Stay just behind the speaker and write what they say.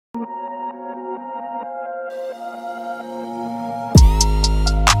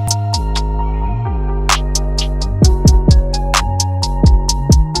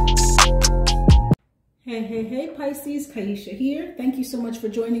Pisces, Kaisha here. Thank you so much for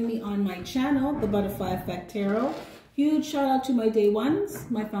joining me on my channel, The Butterfly Effect Tarot. Huge shout out to my day ones,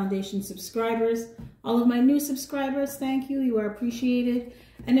 my foundation subscribers, all of my new subscribers. Thank you. You are appreciated.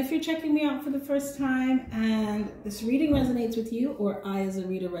 And if you're checking me out for the first time and this reading resonates with you, or I as a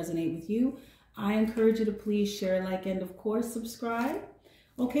reader resonate with you, I encourage you to please share, like, and of course subscribe.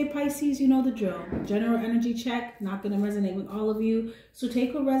 Okay, Pisces, you know the drill. General energy check, not going to resonate with all of you. So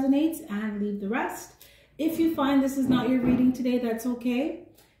take what resonates and leave the rest. If you find this is not your reading today, that's okay.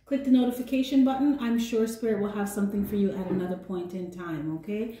 Click the notification button. I'm sure Spirit will have something for you at another point in time,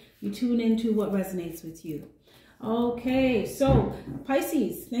 okay? You tune into what resonates with you. Okay, so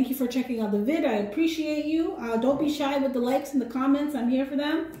Pisces, thank you for checking out the vid. I appreciate you. Don't be shy with the likes and the comments. I'm here for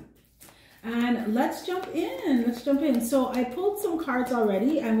them. And let's jump in. Let's jump in. So I pulled some cards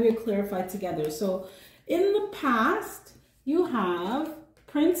already and we'll clarify together. So in the past, you have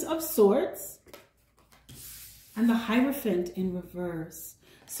Prince of Swords and the Hierophant in reverse.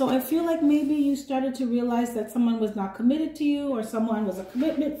 So I feel like maybe you started to realize that someone was not committed to you, or someone was a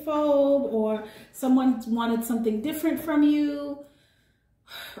commitment phobe, or someone wanted something different from you,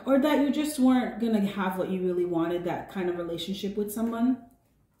 or that you just weren't going to have what you really wanted, that kind of relationship with someone.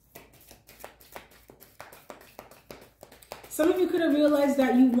 Some of you could have realized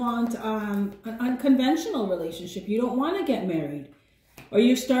that you want an unconventional relationship. You don't want to get married. Or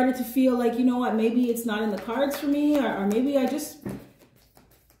you started to feel like, you know what, maybe it's not in the cards for me, or maybe I just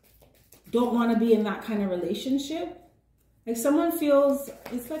don't want to be in that kind of relationship. Like someone feels,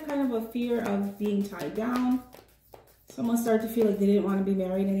 it's like kind of a fear of being tied down. Someone started to feel like they didn't want to be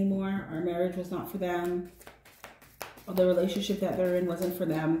married anymore, or marriage was not for them, or the relationship that they're in wasn't for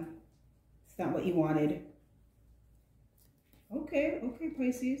them. It's not what you wanted. Okay,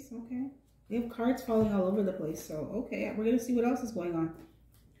 Pisces, okay. They have cards falling all over the place, so okay, we're going to see what else is going on.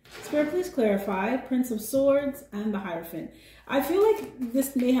 Spirit, please clarify Prince of Swords and the Hierophant. I feel like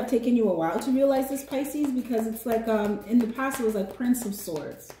this may have taken you a while to realize this, Pisces, because it's like in the past it was like Prince of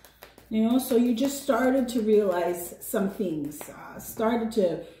Swords. You know, so you just started to realize some things, started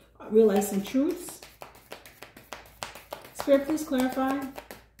to realize some truths. Spirit, please clarify.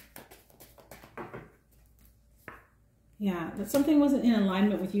 Yeah, that something wasn't in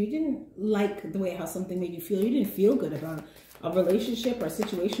alignment with you. You didn't like the way how something made you feel. You didn't feel good about a relationship or a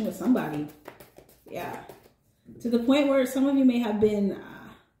situation with somebody. Yeah. To the point where some of you may have been...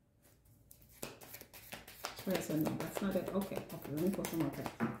 I said no, that's not it. Okay, let me pull some more cards.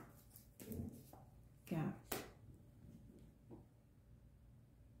 Yeah.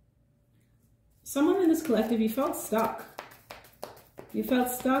 Someone in this collective, you felt stuck. You felt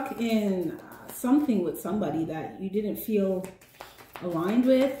stuck in... something with somebody that you didn't feel aligned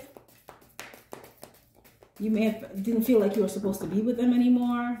with. You may have didn't feel like you were supposed to be with them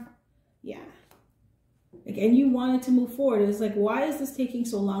anymore. Yeah. Like, and you wanted to move forward. It was like, why is this taking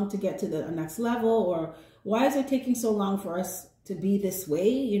so long to get to the next level? Or why is it taking so long for us to be this way?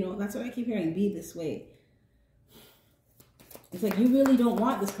 You know, that's what I keep hearing, be this way. It's like, you really don't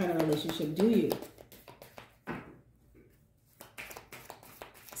want this kind of relationship, do you?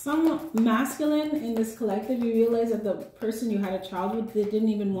 Some masculine in this collective, you realize that the person you had a child with, they didn't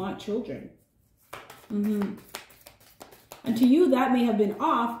even want children. And to you, that may have been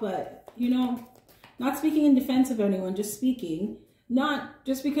off, but, you know, not speaking in defense of anyone, just speaking. Not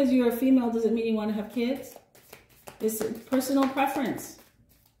just because you're a female doesn't mean you want to have kids. It's personal preference.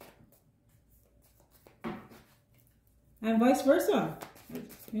 And vice versa.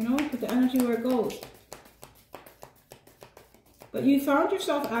 You know, put the energy where it goes. But you found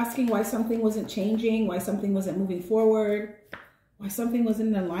yourself asking why something wasn't changing, why something wasn't moving forward, why something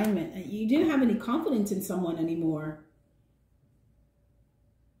wasn't in alignment. And you didn't have any confidence in someone anymore.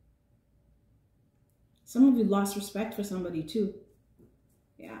 Some of you lost respect for somebody too.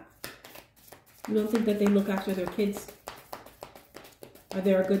 Yeah. You don't think that they look after their kids, or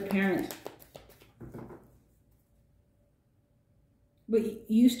they're a good parent. But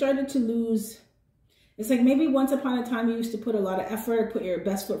you started to lose... It's like maybe once upon a time you used to put a lot of effort, put your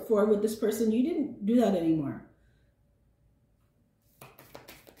best foot forward with this person. You didn't do that anymore.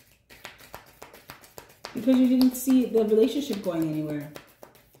 Because you didn't see the relationship going anywhere.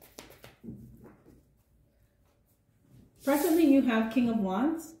 Presently you have King of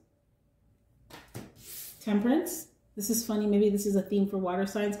Wands, Temperance. This is funny. Maybe this is a theme for water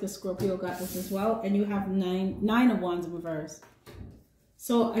signs because Scorpio got this as well. And you have Nine of Wands in reverse.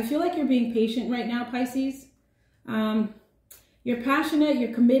 So I feel like you're being patient right now, Pisces. You're passionate,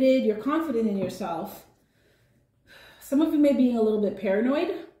 you're committed, you're confident in yourself. Some of you may be being a little bit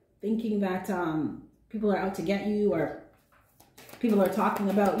paranoid, thinking that people are out to get you, or people are talking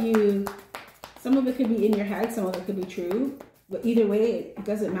about you. Some of it could be in your head, some of it could be true. But either way, it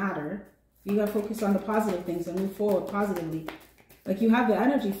doesn't matter. You got to focus on the positive things and move forward positively. Like you have the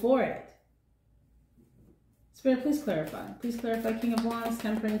energy for it. Spirit, please clarify. Please clarify King of Wands,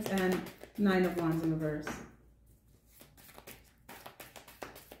 Temperance, and Nine of Wands in reverse.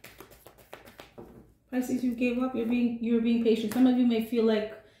 Pisces, you gave up. You're being patient. Some of you may feel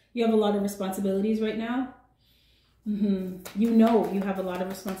like you have a lot of responsibilities right now. You know you have a lot of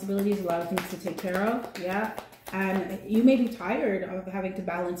responsibilities, a lot of things to take care of. Yeah. And you may be tired of having to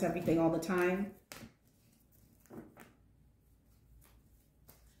balance everything all the time.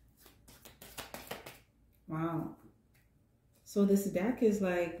 Wow. So this deck is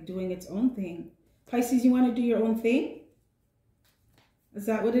like doing its own thing. Pisces, you want to do your own thing? Is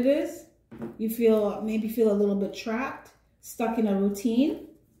that what it is? You maybe feel a little bit trapped, stuck in a routine.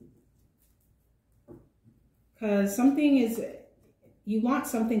 Because you want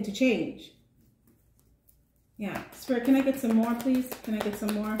something to change. Yeah. Spirit, can I get some more, please? Can I get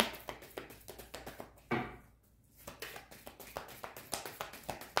some more?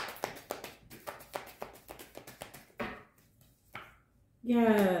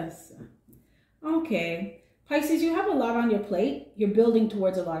 Yes. Okay. Pisces, you have a lot on your plate. You're building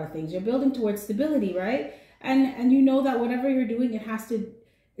towards a lot of things. You're building towards stability, right? And you know that whatever you're doing,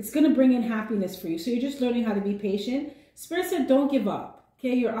 it's going to bring in happiness for you. So you're just learning how to be patient. Spirit said, don't give up.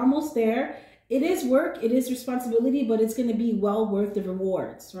 Okay. You're almost there. It is work. It is responsibility, but it's going to be well worth the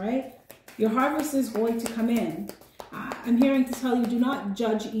rewards, right? Your harvest is going to come in. I'm hearing to tell you, do not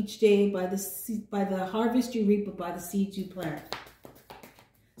judge each day by the harvest you reap, but by the seeds you plant.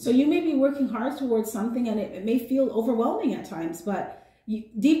 So you may be working hard towards something and it may feel overwhelming at times, but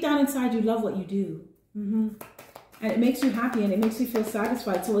deep down inside, you love what you do. And it makes you happy and it makes you feel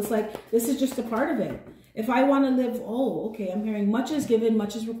satisfied. So it's like, this is just a part of it. If I want to live, okay, I'm hearing much is given,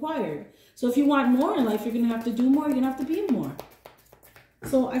 much is required. So if you want more in life, you're going to have to do more. You're going to have to be more.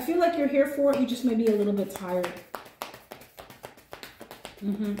 So I feel like you're here for it. You just may be a little bit tired.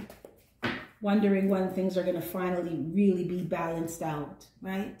 Wondering when things are going to finally really be balanced out,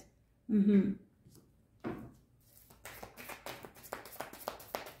 right? You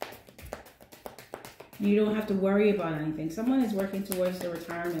don't have to worry about anything. Someone is working towards their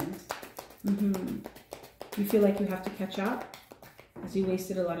retirement. You feel like you have to catch up as you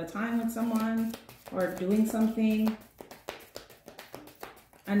wasted a lot of time with someone or doing something.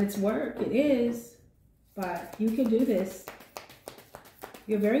 And it's work, it is, but you can do this.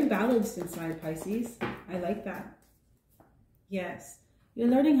 You're very balanced inside, Pisces. I like that. Yes. You're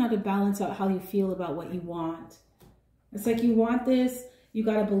learning how to balance out how you feel about what you want. It's like you want this. You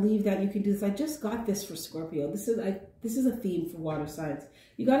got to believe that you can do this. I just got this for Scorpio. This is a theme for water signs.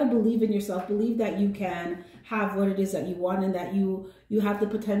 You got to believe in yourself. Believe that you can have what it is that you want and that you have the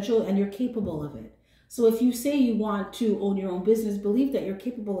potential and you're capable of it. So if you say you want to own your own business, believe that you're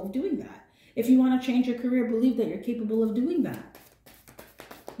capable of doing that. If you want to change your career, believe that you're capable of doing that.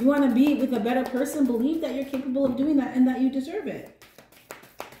 You want to be with a better person, believe that you're capable of doing that and that you deserve it.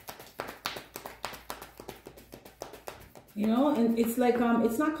 You know, and it's like,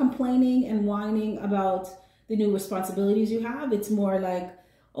 it's not complaining and whining about the new responsibilities you have. It's more like,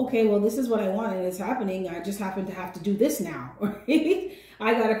 okay, well, this is what I want and it's happening. I just happen to have to do this now, right?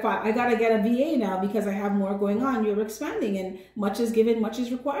 I gotta get a VA now because I have more going on. You're expanding and much is given, much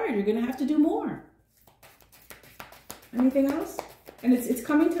is required. You're going to have to do more. Anything else? And it's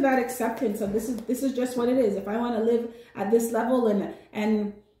coming to that acceptance of this is just what it is. If I want to live at this level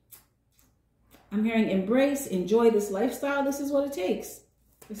and I'm hearing embrace, enjoy this lifestyle, this is what it takes.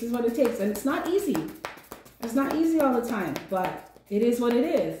 This is what it takes. And it's not easy. It's not easy all the time, but it is what it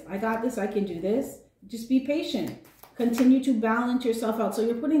is. I got this. I can do this. Just be patient. Continue to balance yourself out. So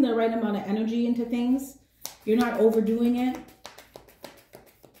you're putting the right amount of energy into things. You're not overdoing it.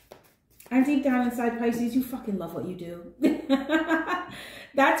 And deep down inside, Pisces, you fucking love what you do.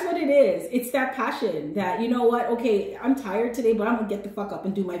 That's what it is. It's that passion that, you know what? Okay, I'm tired today, but I'm going to get the fuck up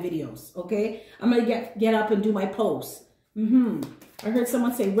and do my videos. Okay? I'm going to get up and do my posts. I heard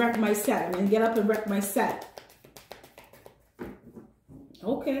someone say, rep my set. I'm going to get up and rep my set.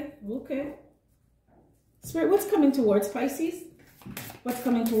 Okay. Okay. Spirit, what's coming towards Pisces? What's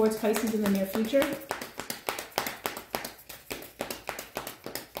coming towards Pisces in the near future?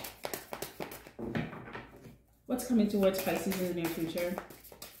 What's coming towards Pisces in the near future?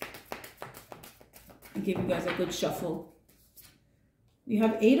 I'll give you guys a good shuffle. You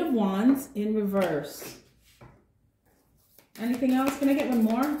have 8 of Wands in reverse. Anything else? Can I get one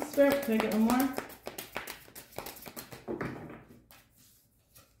more, Spirit? Can I get one more?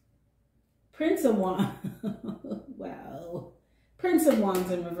 Prince of Wands. Wow. Prince of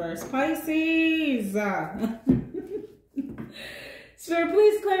Wands in reverse. Pisces. Spirit,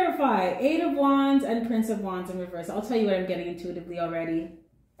 please clarify. 8 of Wands and Prince of Wands in reverse. I'll tell you what I'm getting intuitively already.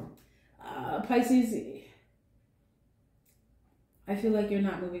 Pisces, I feel like you're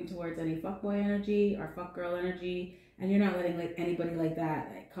not moving towards any fuckboy energy or fuckgirl energy, and you're not letting like anybody like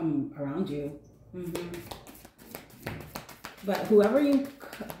that like, come around you. But whoever you,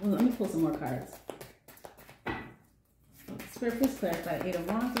 well, let me pull some more cards. Spirit, please clarify. 8 of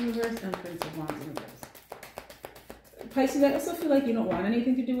Wands in reverse and Prince of Wands in reverse. Pisces, I also feel like you don't want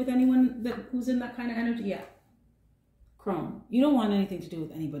anything to do with anyone who's in that kind of energy. Yeah. Chrome. You don't want anything to do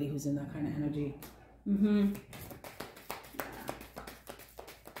with anybody who's in that kind of energy.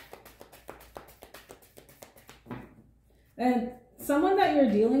 And someone that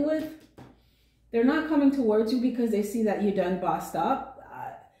you're dealing with, they're not coming towards you because they see that you're done bossed up.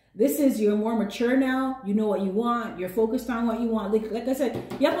 This is, you're more mature now. You know what you want. You're focused on what you want. Like I said,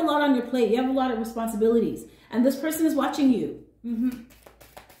 you have a lot on your plate. You have a lot of responsibilities. And this person is watching you.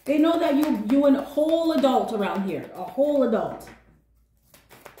 They know that you're a whole adult around here. A whole adult.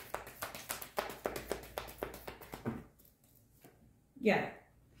 Yeah.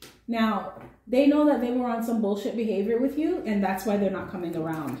 Now, they know that they were on some bullshit behavior with you, and that's why they're not coming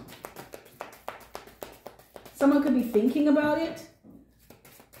around. Someone could be thinking about it,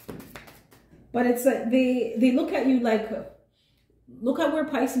 but it's like they look at you like, look at where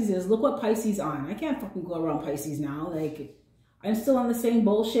Pisces is. Look what Pisces on. I can't fucking go around Pisces now. Like, I'm still on the same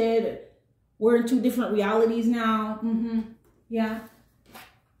bullshit. We're in 2 different realities now. Yeah.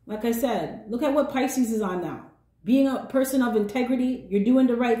 Like I said, look at what Pisces is on now. Being a person of integrity, you're doing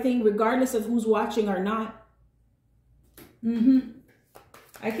the right thing regardless of who's watching or not.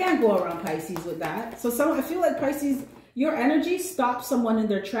 I can't go around Pisces with that. So I feel like Pisces, your energy stops someone in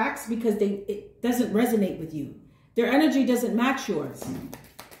their tracks because it doesn't resonate with you. Their energy doesn't match yours.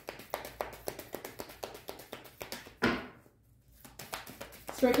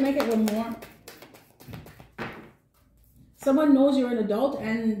 Spirit, can I get one more? Someone knows you're an adult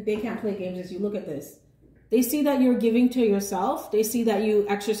and they can't play games as you. Look at this. They see that you're giving to yourself. They see that you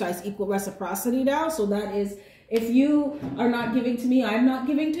exercise equal reciprocity now. So that is, if you are not giving to me, I'm not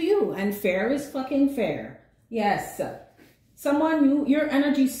giving to you. And fair is fucking fair. Yes. Someone, your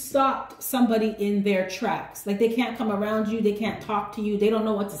energy stopped somebody in their tracks. Like, they can't come around you. They can't talk to you. They don't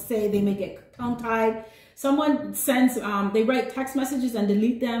know what to say. They may get tongue-tied. Someone sends, they write text messages and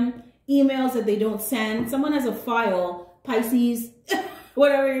delete them. Emails that they don't send. Someone has a file, Pisces,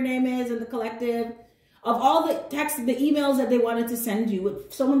 whatever your name is in the collective, of all the texts, the emails that they wanted to send you,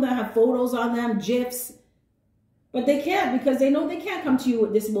 with someone that have photos on them, GIFs. But they can't because they know they can't come to you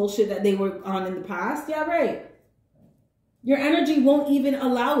with this bullshit that they were on in the past. Yeah, right. Your energy won't even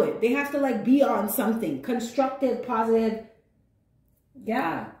allow it. They have to like be on something constructive, positive.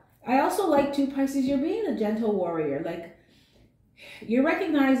 Yeah. I also like too, Pisces, you're being a gentle warrior. Like, you're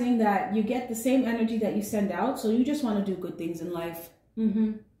recognizing that you get the same energy that you send out. So you just want to do good things in life.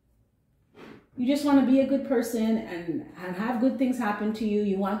 You just want to be a good person and have good things happen to you.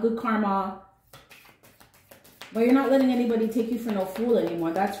 You want good karma. But you're not letting anybody take you for no fool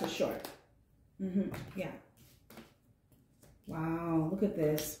anymore. That's for sure. Yeah. Wow. Look at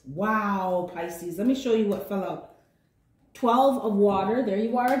this. Wow, Pisces. Let me show you what fell out. 12 of water. There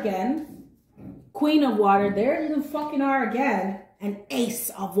you are again. Queen of water. There you fucking are again. An ace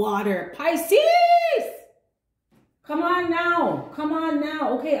of water. Pisces! Come on now. Come on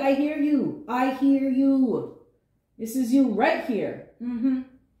now. Okay, I hear you. I hear you. This is you right here.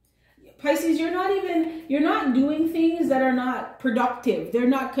 Pisces, you're not doing things that are not productive. They're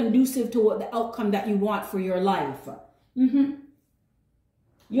not conducive to what the outcome that you want for your life.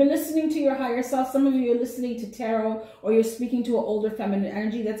 You're listening to your higher self. Some of you are listening to tarot, or you're speaking to an older feminine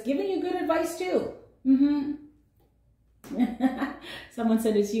energy that's giving you good advice too. Someone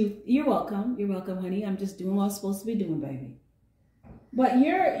said it's you. You're welcome. You're welcome, honey. I'm just doing what I'm supposed to be doing, baby. But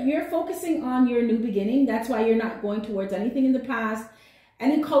you're focusing on your new beginning. That's why you're not going towards anything in the past.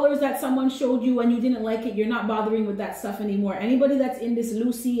 Any colors that someone showed you and you didn't like it, you're not bothering with that stuff anymore. Anybody that's in this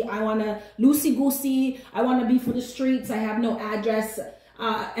loosey-goosey, I want to be for the streets, I have no address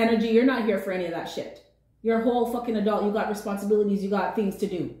energy, you're not here for any of that shit. You're a whole fucking adult. You got responsibilities. You got things to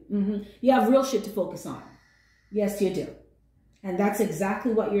do. You have real shit to focus on. Yes, you do. And that's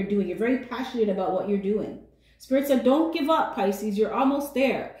exactly what you're doing. You're very passionate about what you're doing. Spirit said, don't give up, Pisces. You're almost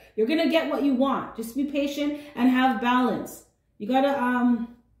there. You're going to get what you want. Just be patient and have balance. You got to,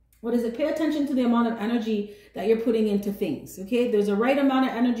 pay attention to the amount of energy that you're putting into things. Okay. There's a right amount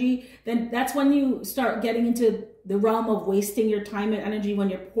of energy. Then that's when you start getting into the realm of wasting your time and energy, when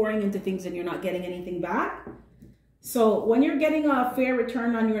you're pouring into things and you're not getting anything back. So when you're getting a fair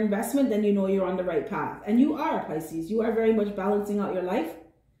return on your investment, then you know you're on the right path. And you are, Pisces. You are very much balancing out your life.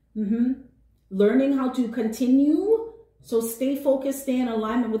 Learning how to continue. So stay focused, stay in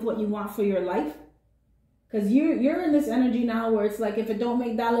alignment with what you want for your life. Because you're in this energy now where it's like, if it don't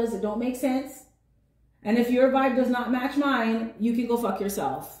make dollars, it don't make sense. And if your vibe does not match mine, you can go fuck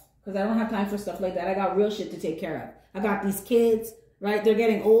yourself. Because I don't have time for stuff like that. I got real shit to take care of. I got these kids, right? They're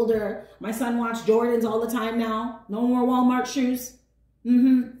getting older. My son wants Jordans all the time now. No more Walmart shoes.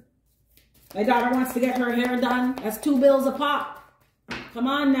 My daughter wants to get her hair done. That's $2 bills a pop. Come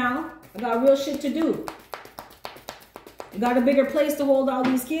on now. I got real shit to do. I got a bigger place to hold all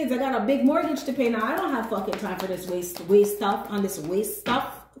these kids. I got a big mortgage to pay now. I don't have fucking time for this waste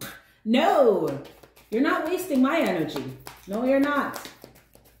stuff. No, you're not wasting my energy. No, you're not.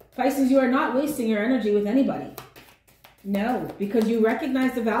 Pisces, you are not wasting your energy with anybody. No, because you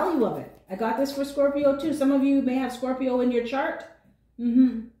recognize the value of it. I got this for Scorpio too. Some of you may have Scorpio in your chart.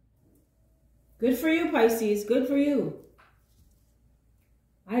 Good for you, Pisces. Good for you.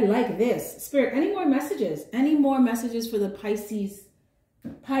 I like this. Spirit, any more messages? Any more messages for the Pisces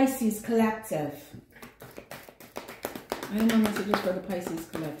collective? Any more messages for the Pisces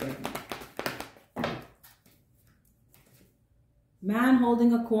collective? Man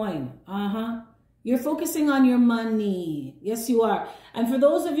holding a coin. You're focusing on your money. Yes, you are. And for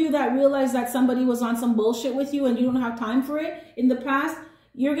those of you that realize that somebody was on some bullshit with you and you don't have time for it in the past,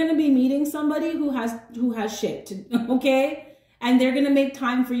 you're going to be meeting somebody who has shit. Okay? And they're going to make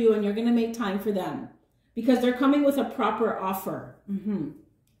time for you and you're going to make time for them because they're coming with a proper offer.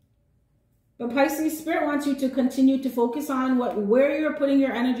 But Pisces, Spirit wants you to continue to focus on where you're putting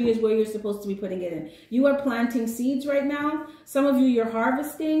your energy is where you're supposed to be putting it in. You are planting seeds right now. Some of you, you're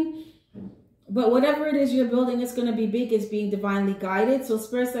harvesting. But whatever it is you're building, it's going to be big. It's being divinely guided. So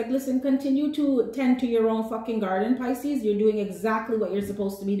Spirit's like, listen, continue to tend to your own fucking garden, Pisces. You're doing exactly what you're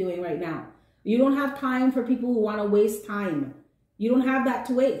supposed to be doing right now. You don't have time for people who want to waste time. You don't have that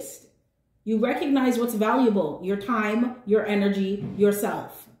to waste. You recognize what's valuable. Your time, your energy,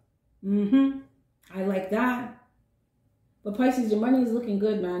 yourself. I like that. But Pisces, your money is looking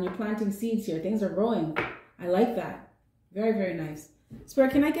good, man. You're planting seeds here. Things are growing. I like that. Very, very nice.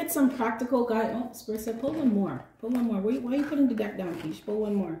 Spirit, can I get some practical guide? Oh, Spirit said, pull one more. Pull one more. Why are you putting the deck down, Keish? Pull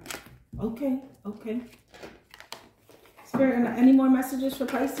one more. Okay. Okay. Spirit, any more messages for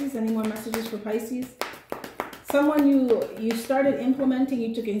Pisces? Any more messages for Pisces? Someone you started implementing,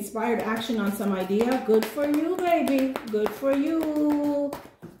 you took inspired action on some idea. Good for you, baby. Good for you.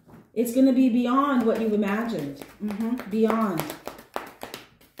 It's going to be beyond what you've imagined. Beyond.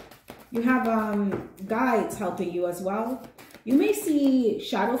 You have guides helping you as well. You may see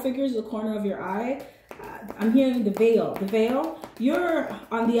shadow figures in the corner of your eye. I'm hearing the veil. The veil, you're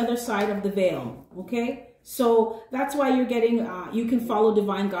on the other side of the veil, okay? So that's why you're getting, you can follow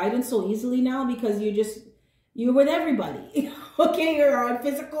divine guidance so easily now because you're with everybody. Okay, you're on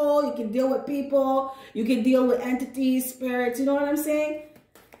physical, you can deal with people, you can deal with entities, spirits, you know what I'm saying?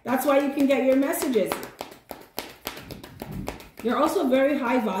 That's why you can get your messages. You're also very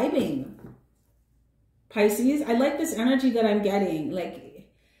high vibing. Pisces, I like this energy that I'm getting. Like,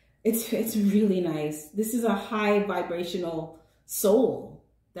 it's really nice. This is a high vibrational soul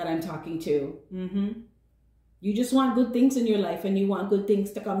that I'm talking to. You just want good things in your life and you want good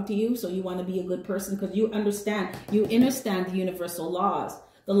things to come to you. So you want to be a good person because you understand the universal laws.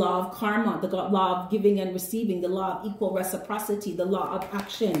 The law of karma, the law of giving and receiving, the law of equal reciprocity, the law of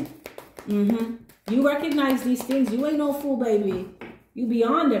action. You recognize these things. You ain't no fool, baby. You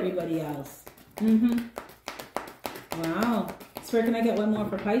beyond everybody else. Wow. Spirit, can I get one more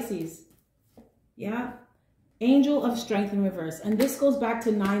for Pisces? Yeah. Angel of Strength in reverse. And this goes back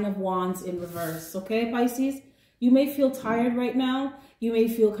to 9 of Wands in reverse. Okay, Pisces? You may feel tired right now. You may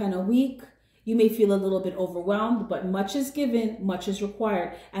feel kind of weak. You may feel a little bit overwhelmed, but much is given, much is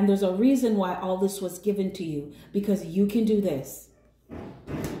required. And there's a reason why all this was given to you, because you can do this.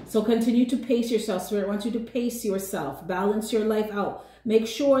 So continue to pace yourself. Spirit wants you to pace yourself, balance your life out. Make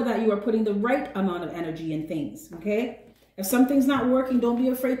sure that you are putting the right amount of energy in things, okay? If something's not working, don't be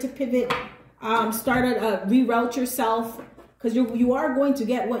afraid to pivot. Reroute yourself, because you are going to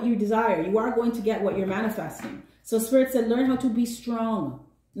get what you desire. You are going to get what you're manifesting. So Spirit said, learn how to be strong.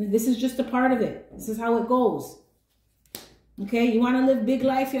 This is just a part of it. This is how it goes. Okay, you want to live big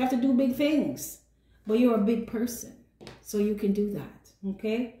life, you have to do big things. But you're a big person, so you can do that.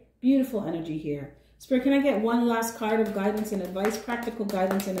 Okay, beautiful energy here. Spirit, can I get one last card of guidance and advice, practical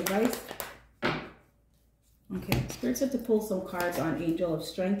guidance and advice? Okay, Spirit said to pull some cards on Angel of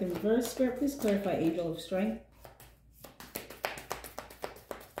Strength in reverse. Spirit, please clarify Angel of Strength.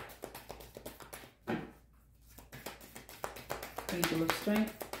 Angel of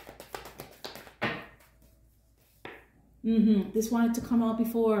Strength. This wanted to come out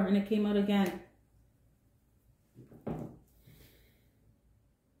before and it came out again.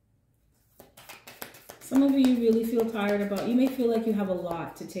 Some of you really feel tired about, you may feel like you have a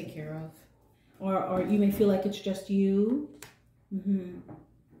lot to take care of. Or you may feel like it's just you. You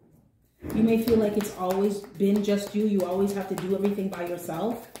may feel like it's always been just you. You always have to do everything by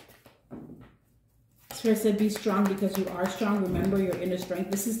yourself. Spirit said, be strong because you are strong. Remember your inner strength.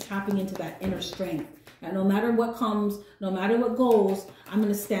 This is tapping into that inner strength. And no matter what comes, no matter what goes, I'm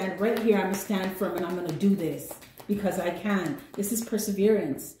going to stand right here. I'm going to stand firm and I'm going to do this because I can. This is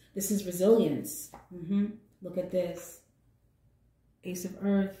perseverance. This is resilience. Look at this. Ace of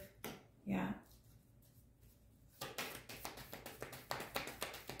Earth. Yeah.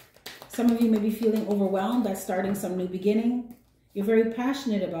 Some of you may be feeling overwhelmed at starting some new beginning. You're very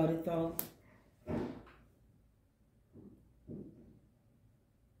passionate about it though.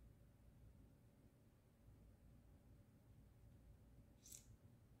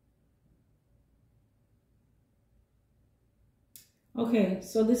 Okay,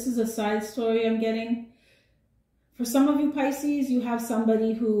 so this is a side story I'm getting. For some of you Pisces, you have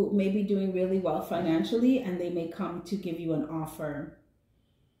somebody who may be doing really well financially and they may come to give you an offer.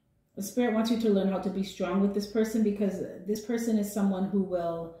 The Spirit wants you to learn how to be strong with this person because this person is someone who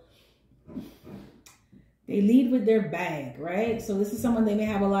will, they lead with their bag, right? So this is someone, they may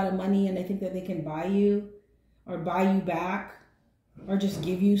have a lot of money and they think that they can buy you or buy you back or just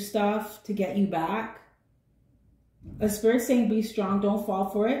give you stuff to get you back. A Spirit saying be strong, don't fall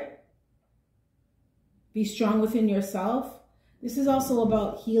for it. Be strong within yourself. This is also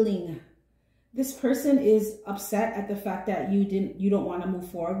about healing. This person is upset at the fact that you don't want to move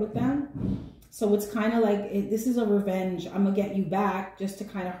forward with them. So it's kind of like, this is a revenge. I'm going to get you back just to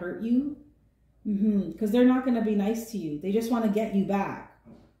kind of hurt you. Because they're not going to be nice to you. They just want to get you back.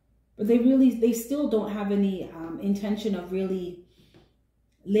 But they still don't have any intention of really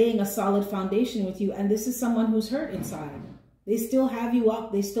laying a solid foundation with you. And this is someone who's hurt inside. They still have you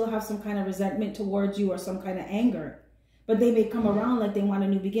up. They still have some kind of resentment towards you or some kind of anger. But they may come around like they want a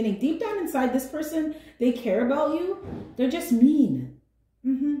new beginning. Deep down inside, this person, they care about you. They're just mean.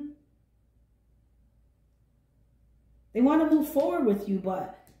 They want to move forward with you,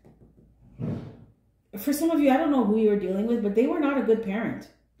 but for some of you, I don't know who you're dealing with, but they were not a good parent.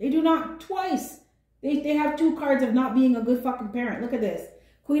 They do not, twice. They have 2 cards of not being a good fucking parent. Look at this.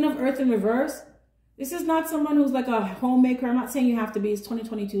 Queen of Earth in reverse. This is not someone who's like a homemaker. I'm not saying you have to be. It's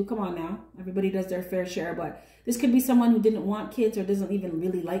 2022. Come on now. Everybody does their fair share. But this could be someone who didn't want kids or doesn't even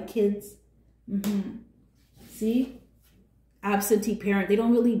really like kids. See? Absentee parent. They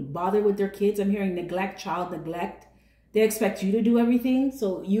don't really bother with their kids. I'm hearing neglect, child neglect. They expect you to do everything.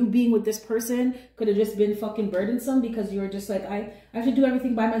 So you being with this person could have just been fucking burdensome because you were just like, I have to do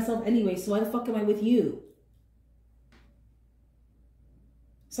everything by myself anyway. So why the fuck am I with you?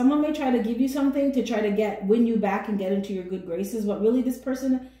 Someone may try to give you something to try to win you back and get into your good graces. But really this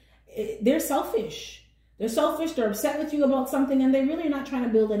person, they're selfish. They're selfish. They're upset with you about something and they're really not trying to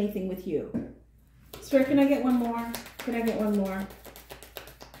build anything with you. Spirit, can I get one more? Can I get one more?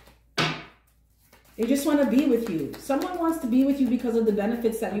 They just want to be with you. Someone wants to be with you because of the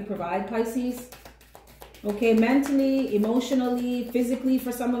benefits that you provide, Pisces. Okay, mentally, emotionally, physically,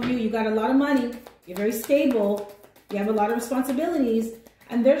 for some of you, you got a lot of money. You're very stable. You have a lot of responsibilities.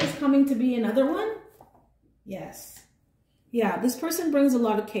 And they're just coming to be another one? Yes. Yeah, this person brings a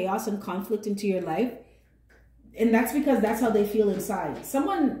lot of chaos and conflict into your life. And that's because that's how they feel inside.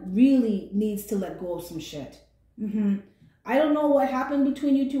 Someone really needs to let go of some shit. I don't know what happened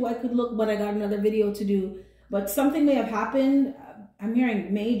between you two. I could look, but I got another video to do. But something may have happened. I'm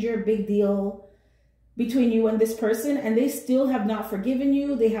hearing major, big deal between you and this person. And they still have not forgiven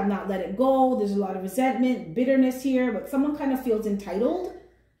you. They have not let it go. There's a lot of resentment, bitterness here. But someone kind of feels entitled.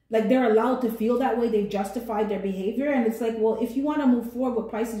 Like they're allowed to feel that way. They've justified their behavior. And it's like, well, if you want to move forward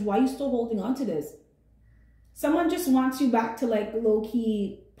with Pisces, why are you still holding on to this? Someone just wants you back to like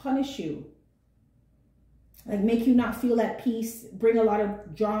low-key punish you. Like make you not feel at peace. Bring a lot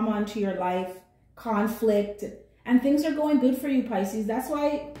of drama into your life. Conflict. And things are going good for you, Pisces. That's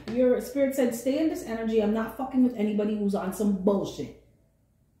why your spirit said, stay in this energy. I'm not fucking with anybody who's on some bullshit.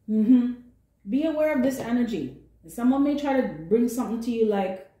 Be aware of this energy. Someone may try to bring something to you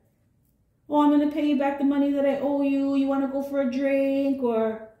like, oh, I'm going to pay you back the money that I owe you. You want to go for a drink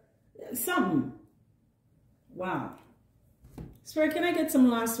or something. Wow. Spirit, can I get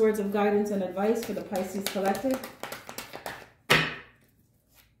some last words of guidance and advice for the Pisces collective?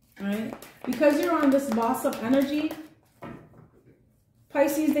 All right. Because you're on this boss up energy,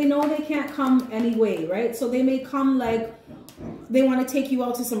 Pisces, they know they can't come anyway, right? So they may come like, they want to take you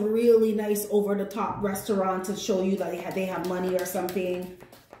out to some really nice over-the-top restaurant to show you that they have money or something.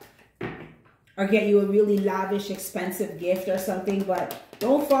 Or get you a really lavish, expensive gift or something. But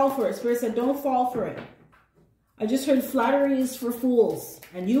don't fall for it. Spirit said, don't fall for it. I just heard flattery is for fools.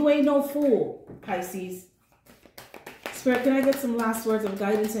 And you ain't no fool, Pisces. Spirit, can I get some last words of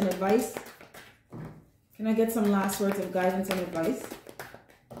guidance and advice? Can I get some last words of guidance and advice?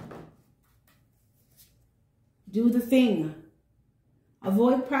 Do the thing.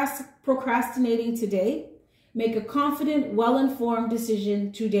 Avoid procrastinating today. Make a confident, well-informed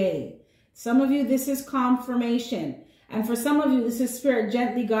decision today. Some of you, this is confirmation. And for some of you, this is Spirit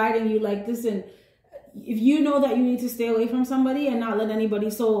gently guiding you like this. And if you know that you need to stay away from somebody and not let anybody,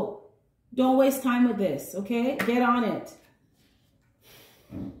 so don't waste time with this, okay? Get on it.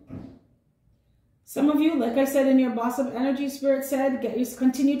 Some of you, like I said in your Boss of Energy, Spirit said,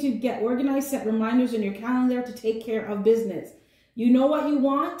 continue to get organized, set reminders in your calendar to take care of business. You know what you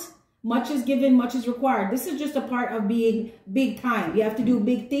want. Much is given, much is required. This is just a part of being big time. You have to do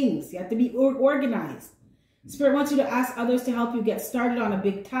big things. You have to be organized. Spirit wants you to ask others to help you get started on a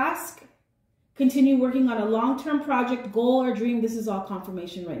big task. Continue working on a long-term project, goal, or dream. This is all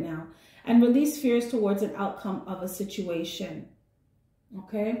confirmation right now. And release fears towards an outcome of a situation.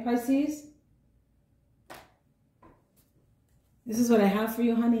 Okay, Pisces? This is what I have for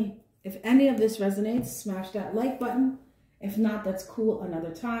you, honey. If any of this resonates, smash that like button. If not, that's cool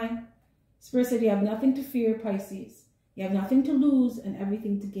another time. Spirit said you have nothing to fear, Pisces. You have nothing to lose and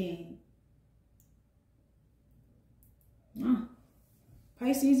everything to gain.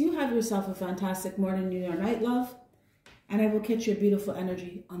 Pisces, you have yourself a fantastic morning, noon, or night, love. And I will catch your beautiful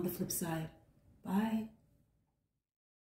energy on the flip side. Bye.